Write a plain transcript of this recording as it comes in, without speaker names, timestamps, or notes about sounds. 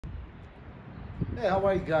Hey, how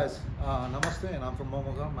are you guys? Namaste, and I'm from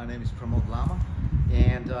Momo Ghar. My name is Pramod Lama,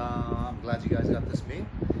 and I'm glad you guys got this meal.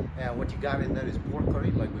 And what you got in there is pork curry,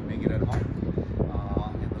 like we make it at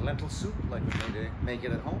home, and the lentil soup, like we make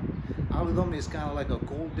it at home. Aloo is kind of like a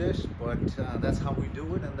cold dish, but that's how we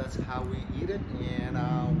do it, and that's how we eat it.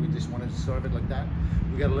 And we just wanted to serve it like that.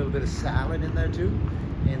 We got a little bit of salad in there too,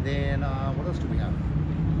 and then what else do we have?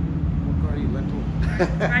 Pork curry, lentil.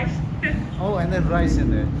 Rice. Oh, and then rice in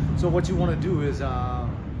there. So what you want to do is,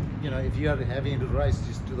 if you are heavy into rice,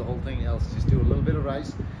 just do the whole thing. Else, just do a little bit of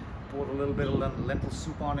rice, pour a little bit of lentil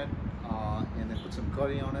soup on it, and then put some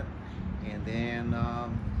curry on it, and then a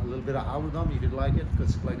little bit of aloo if you'd like it,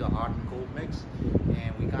 because it's like a hot and cold mix.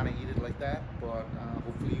 And we kind of eat it like that. But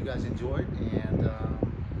hopefully you guys enjoy it, and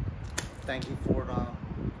thank you for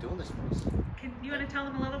doing this for us. You want to tell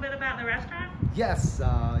them a little bit about the restaurant? Yes,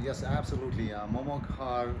 yes, absolutely. Momo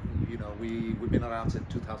Ghar, we've been around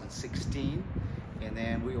since 2016, and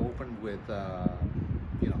then we opened with,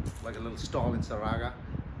 like a little stall in Saraga,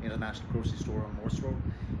 International Grocery Store on Morse Road,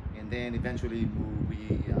 and then eventually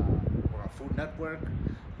we were on Food Network.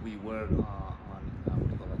 We were on what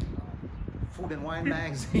do you call it? Food and Wine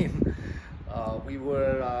magazine. We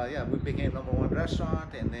became #1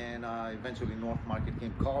 restaurant, and then eventually North Market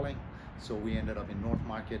came calling. So we ended up in North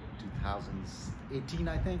Market 2018,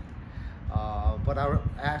 I think. But our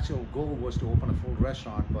actual goal was to open a full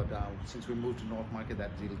restaurant, but since we moved to North Market,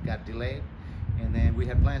 that deal got delayed. And then we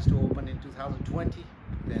had plans to open in 2020.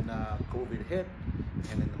 Then COVID hit,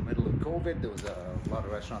 and in the middle of COVID, there was a lot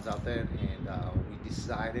of restaurants out there, and we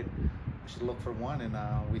decided we should look for one, and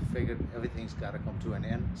we figured everything's got to come to an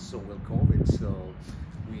end, so will COVID. So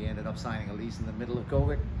we ended up signing a lease in the middle of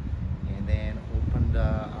COVID, and then opened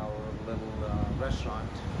our little restaurant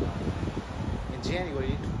in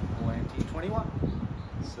January 2021.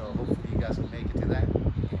 So hopefully you guys can make it to that,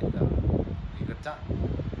 and be a good time.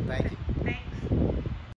 Thank you.